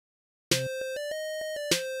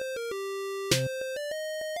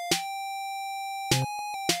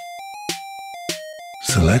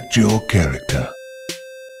Select your character.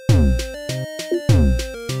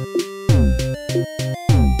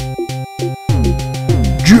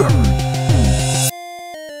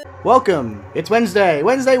 Welcome! It's Wednesday!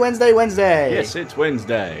 Wednesday! Yes, it's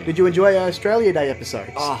Wednesday. Did you enjoy our Australia Day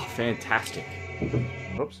episodes? Oh, fantastic.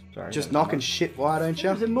 Oops, sorry. Just knocking shit, why don't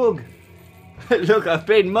you? It's a mug. Look, I've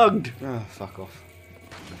been mugged. Oh, fuck off.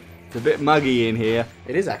 It's a bit muggy in here.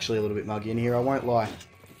 It is actually a little bit muggy in here, I won't lie.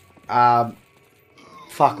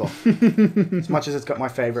 Fuck off. As much as it's got my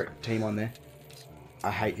favourite team on there.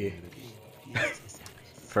 I hate you.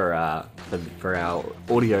 For our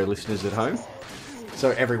audio listeners at home. So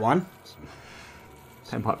everyone?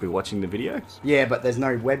 They might be watching the video. Yeah, but there's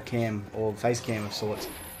no webcam or face cam of sorts.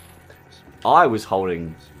 I was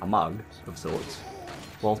holding a mug of sorts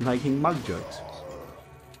while making mug jokes.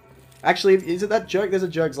 Actually, is it that joke? There's a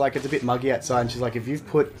joke like it's a bit muggy outside and she's like, if you've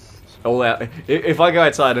put... If I go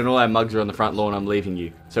outside and all our mugs are on the front lawn, I'm leaving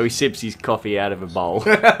you. So he sips his coffee out of a bowl.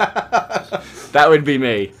 That would be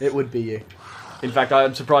me. It would be you. In fact,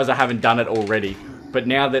 I'm surprised I haven't done it already. But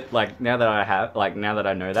now that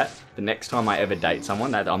I know that, the next time I ever date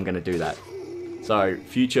someone, I'm going to do that. So,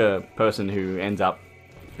 future person who ends up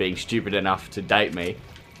being stupid enough to date me,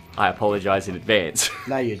 I apologise in advance.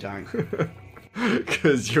 No, you don't.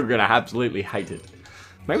 Because you're going to absolutely hate it.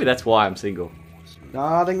 Maybe that's why I'm single. No,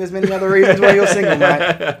 I think there's many other reasons why you're single,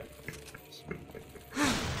 mate.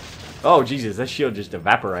 Oh, Jesus, that shield just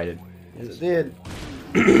evaporated. Yes, it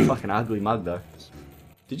did. Fucking ugly mug, though.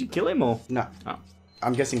 Did you kill him, or...? No. Oh.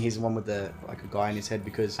 I'm guessing he's the one with a guy in his head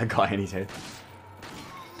because... A guy in his head.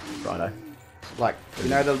 Righto. Like, you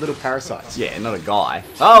know, the little parasites. Yeah, not a guy.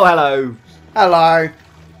 Oh, hello! Hello!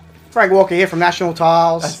 Frank Walker here from National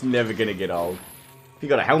Tiles. That's never gonna get old. He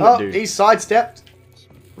got a helmet, dude. He sidestepped.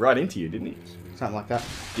 Right into you, didn't he? Something like that.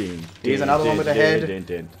 Din, Here's another one with a head.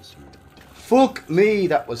 Din. Fuck me,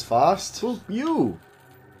 that was fast. Fuck you!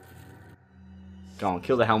 Go on,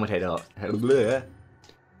 kill the helmet head up.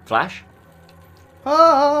 Flash?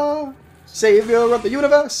 Ah, savior of the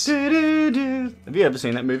universe. Have you ever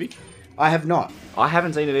seen that movie? I have not. I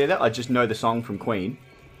haven't seen it either. I just know the song from Queen.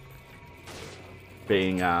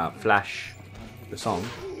 Being Flash, the song.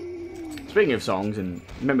 Speaking of songs, and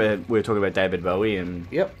remember we were talking about David Bowie and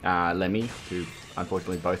Lemmy, who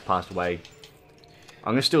unfortunately both passed away.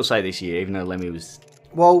 I'm going to still say this year, even though Lemmy was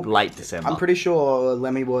late December. I'm pretty sure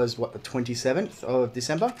Lemmy was, what, the 27th of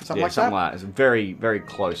December? Something like that? Something like that. It's very, very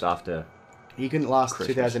close after... He couldn't last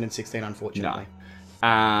Christmas. 2016, unfortunately.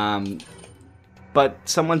 No. But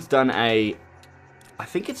someone's done I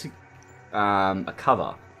think it's a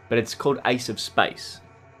cover, but it's called Ace of Space.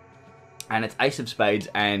 And it's Ace of Spades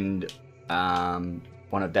and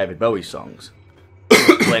one of David Bowie's songs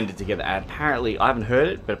blended together. And apparently, I haven't heard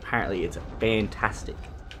it, but apparently it's fantastic.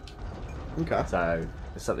 Okay. So,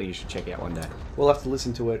 it's something you should check out one day. We'll have to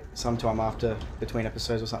listen to it sometime after, between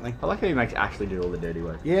episodes or something. I like how he makes Ashley do all the dirty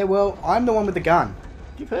work. Yeah, well, I'm the one with the gun.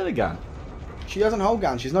 Give her the gun. She doesn't hold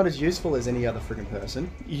guns. She's not as useful as any other friggin' person.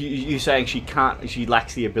 You saying she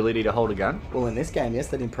lacks the ability to hold a gun? Well, in this game, yes,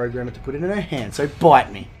 they didn't program it to put it in her hand, so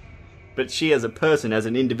bite me. But she as a person, as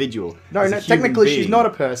an individual. No, technically she's not a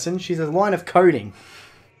person. She's a line of coding.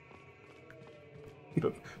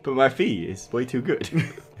 But my fee is way too good.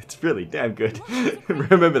 It's really damn good.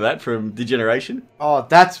 Remember that from Degeneration? Oh,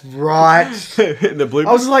 that's right. In the blue.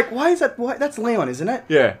 I was like, why is that? That's Leon, isn't it?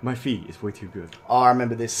 Yeah, my fee is way too good. Oh, I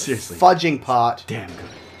remember this. Seriously. Fudging part. Damn good.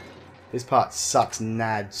 This part sucks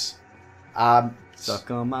nads.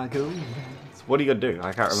 Suck on my gold. What do you got to do?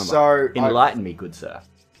 I can't remember. So enlighten me, good sir.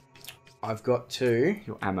 I've got to...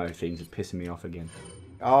 Your ammo things are pissing me off again.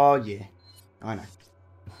 Oh, yeah. I know.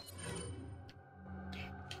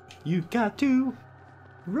 You've got to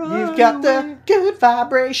run. You've got the good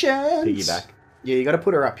vibrations. Piggyback. Yeah, you got to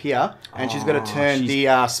put her up here, and she's got to turn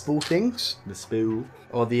the spool things. The spool.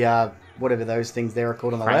 Or the, whatever those things there are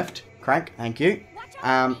called on the left. Crank, thank you.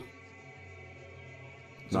 Nice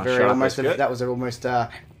that was almost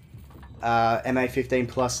MA15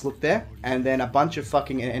 plus look there. And then a bunch of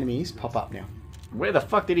fucking enemies pop up now. Where the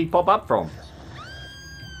fuck did he pop up from?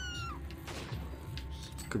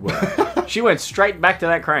 Good work. She went straight back to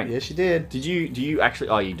that crane. Yeah, she did. Do you actually...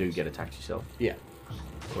 Oh, you do get attacked yourself. Yeah.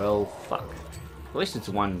 Well, fuck. At least it's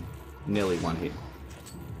nearly one hit.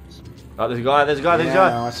 Oh, there's a guy. There's a guy.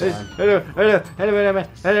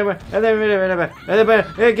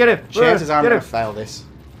 Get him. Chances are I'm going to fail this.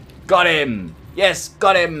 Got him. Yes,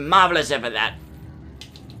 got him. Marvelous effort, that.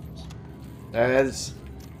 There's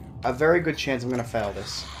a very good chance I'm going to fail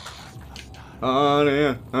this.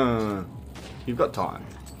 You've got time.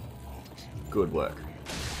 Good work.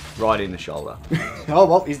 Right in the shoulder. Oh,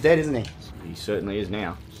 well, he's dead, isn't he? He certainly is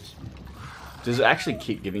now. Does it actually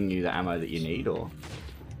keep giving you the ammo that you need, or?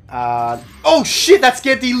 Oh shit! That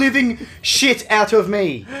scared the living shit out of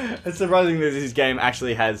me. It's surprising that this game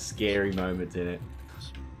actually has scary moments in it.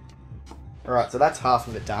 Alright, so that's half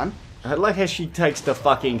of it done. I like how she takes the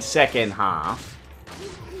fucking second half,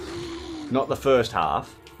 not the first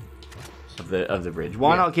half of the bridge.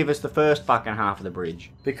 Why not give us the first fucking half of the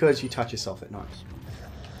bridge? Because you touch yourself at night.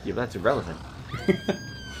 Yeah, but that's irrelevant.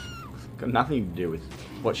 Got nothing to do with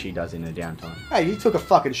what she does in her downtime. Hey, you took a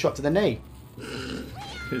fucking shot to the knee.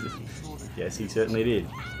 Yes, he certainly did.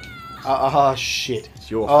 Oh shit.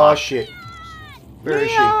 It's your Oh fuck. shit. Where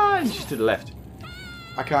is she? She's to the left.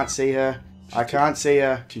 I can't see her. I can't see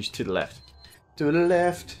her. She's to the left. To the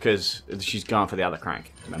left. Because she's gone for the other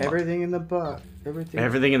crank. Remember? Everything in the butt. Everything.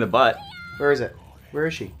 Everything in the butt. Where is it? Where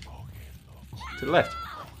is she? To the left.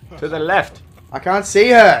 To the left. I can't see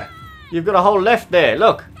her. You've got a whole left there.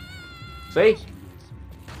 Look. See?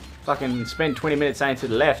 Fucking spend 20 minutes saying to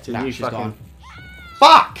the left and Nah, you she's fucking... gone.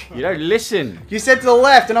 Fuck! You don't listen. You said to the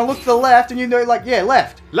left and I looked to the left and you know like, yeah,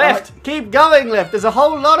 left. Left. Keep going left. There's a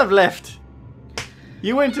whole lot of left.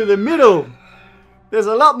 You went to the middle. There's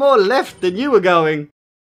a lot more left than you were going.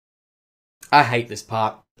 I hate this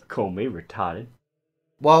part. Call me retarded.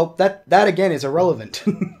 Well, that again is irrelevant.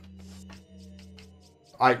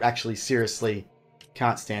 I actually seriously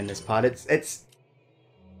can't stand this part.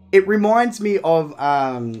 It reminds me of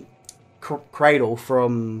Cradle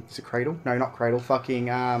from... Is it Cradle? No, not Cradle. Fucking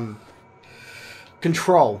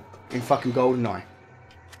Control in fucking GoldenEye.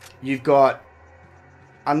 You've got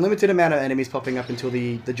unlimited amount of enemies popping up until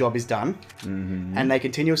the job is done. Mm-hmm. And they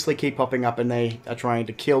continuously keep popping up and they are trying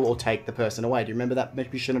to kill or take the person away. Do you remember that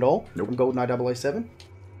mission at all? Nope. From GoldenEye 007?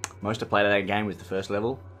 Most I played of that game was the first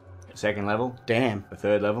level, the second level, Damn. the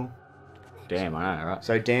third level. Damn, I know, right?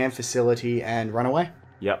 So Dam, Facility, and Runaway?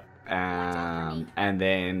 Yep. And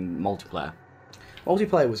then multiplayer.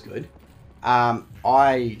 Multiplayer was good.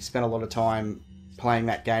 I spent a lot of time playing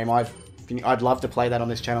that game. I'd love to play that on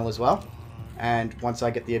this channel as well. And once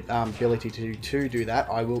I get the ability to do that,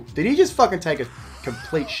 I will... Did he just fucking take a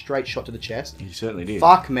complete straight shot to the chest? He certainly did.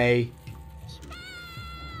 Fuck me.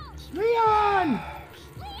 Leon!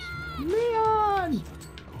 Leon!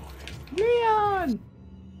 Leon!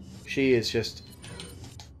 She is just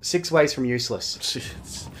 6 ways from useless.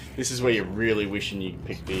 This is where you're really wishing you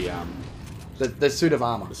picked the suit of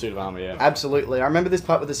armor. the suit of armor, yeah. Absolutely. I remember this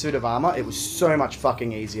part with the suit of armor. It was so much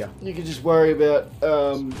fucking easier. You can just worry about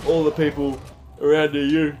all the people around near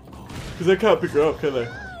you. Because they can't pick her up, can they?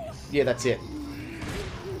 Yeah, that's it.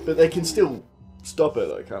 But they can still stop her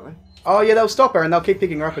though, can't they? Oh yeah, they'll stop her and they'll keep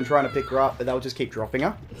picking her up and trying to pick her up, but they'll just keep dropping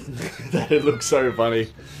her. That looks so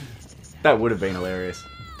funny. That would have been hilarious.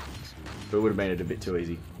 But it would have made it a bit too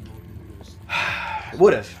easy.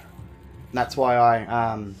 Would have. That's why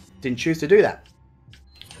I didn't choose to do that.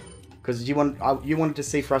 Because you wanted to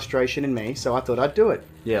see frustration in me, so I thought I'd do it.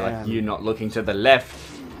 Yeah, like you not looking to the left.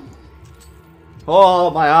 Oh,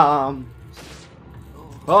 my arm.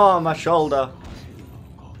 Oh, my shoulder.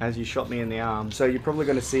 As you shot me in the arm. So you're probably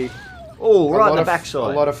going to see Oh, right in the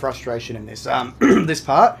backside. a lot of frustration in this this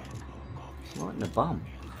part. Right in the bum.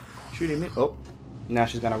 Shoot him in. Oh. Now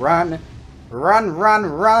she's going to run. Run, run,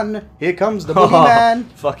 run. Here comes the boogeyman.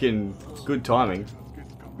 Fucking good timing.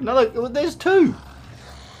 Another. There's two.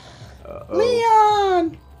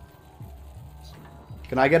 Leon.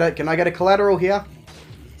 Can I get a collateral here?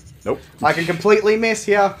 Nope. I can completely miss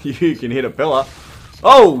here. You can hit a pillar.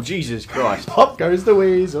 Oh, Jesus Christ. Pop goes the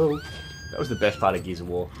weasel. That was the best part of Gears of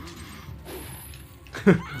War.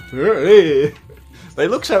 They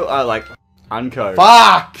look so, like, unco.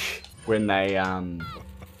 Fuck! When they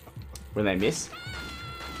miss.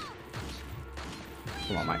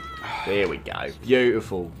 Come on, mate. There we go.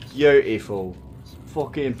 Beautiful. Beautiful.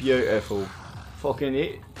 Fucking beautiful. Fucking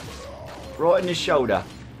it. Right in his shoulder.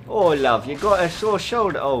 Oh, love, you got a sore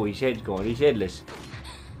shoulder. Oh, his head's gone. He's headless.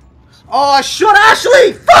 Oh, I shot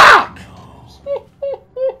Ashley! Fuck!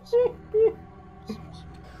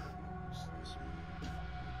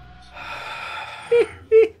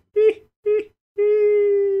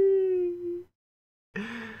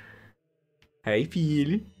 How you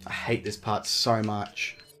feeling? I hate this part so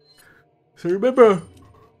much. So remember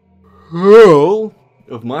all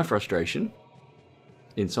of my frustration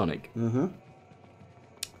in Sonic. Mm-hmm.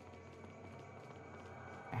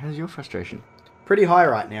 How's your frustration? Pretty high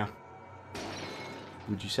right now.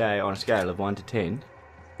 Would you say on a scale of 1 to 10?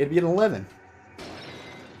 It'd be an 11.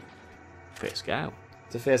 Fair scale.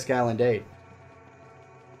 It's a fair scale indeed.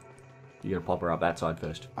 You gotta pop her up that side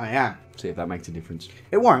first. I am. See if that makes a difference.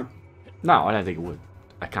 It won't. No, I don't think it would.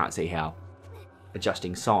 I can't see how.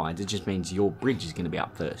 adjusting sides. It just means your bridge is going to be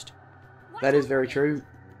up first. That is very true.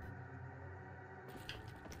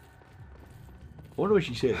 I wonder what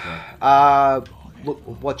she said. Though.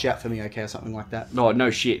 Look, watch out for me, okay, or something like that. No,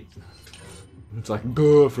 no shit. It's like,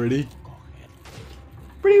 go, Freddy.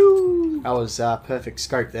 That was perfect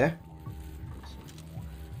scope there.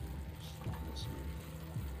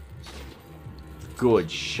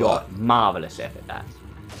 Good shot. Marvellous effort, that.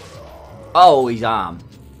 Oh, his arm.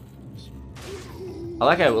 I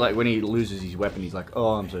like how, like, when he loses his weapon, he's like,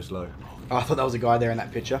 oh, I'm so slow. Oh, I thought that was a guy there in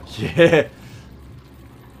that picture. Yeah.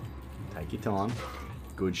 Take your time.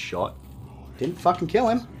 Good shot. Didn't fucking kill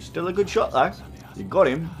him. Still a good shot, though. You got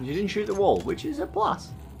him. You didn't shoot the wall, which is a plus.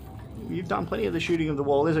 You've done plenty of the shooting of the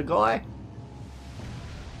wall. There's a guy.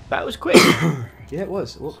 That was quick. Yeah, it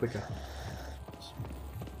was. A lot quicker.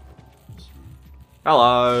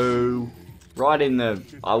 Hello. Right in the...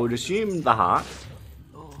 I would assume the heart.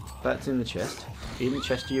 That's in the chest. In the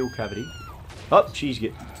chestial cavity. Oh, she's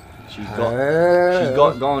got...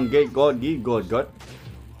 Got.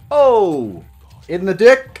 Oh! In the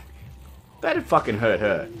dick! That'd fucking hurt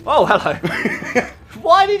her. Oh, hello.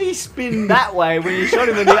 Why did he spin that way when you shot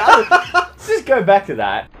him in the other? Let's just go back to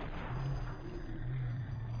that.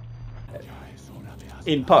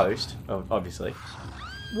 In post, obviously.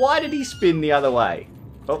 Why did he spin the other way?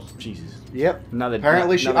 Oh, Jesus. Yep. Another.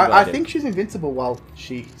 Apparently, I think she's invincible while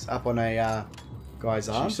she's up on a guy's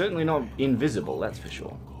arm. She's certainly not invisible, that's for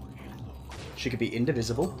sure. She could be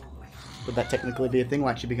indivisible. Would that technically be a thing,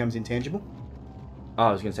 like she becomes intangible? Oh,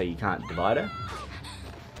 I was going to say you can't divide her.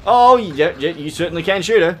 Oh, you certainly can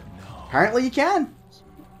shoot her. Apparently you can.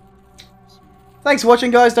 Thanks for watching,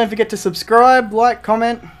 guys. Don't forget to subscribe, like,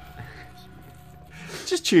 comment.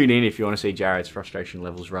 Just tune in if you want to see Jared's frustration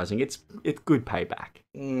levels rising. It's good payback.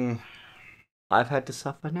 I've had to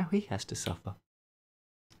suffer, now he has to suffer.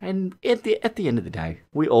 And at the end of the day,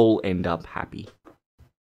 we all end up happy.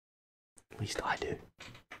 At least I do.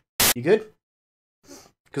 You good?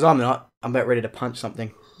 Because I'm not. I'm about ready to punch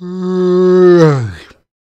something.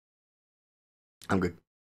 I'm good.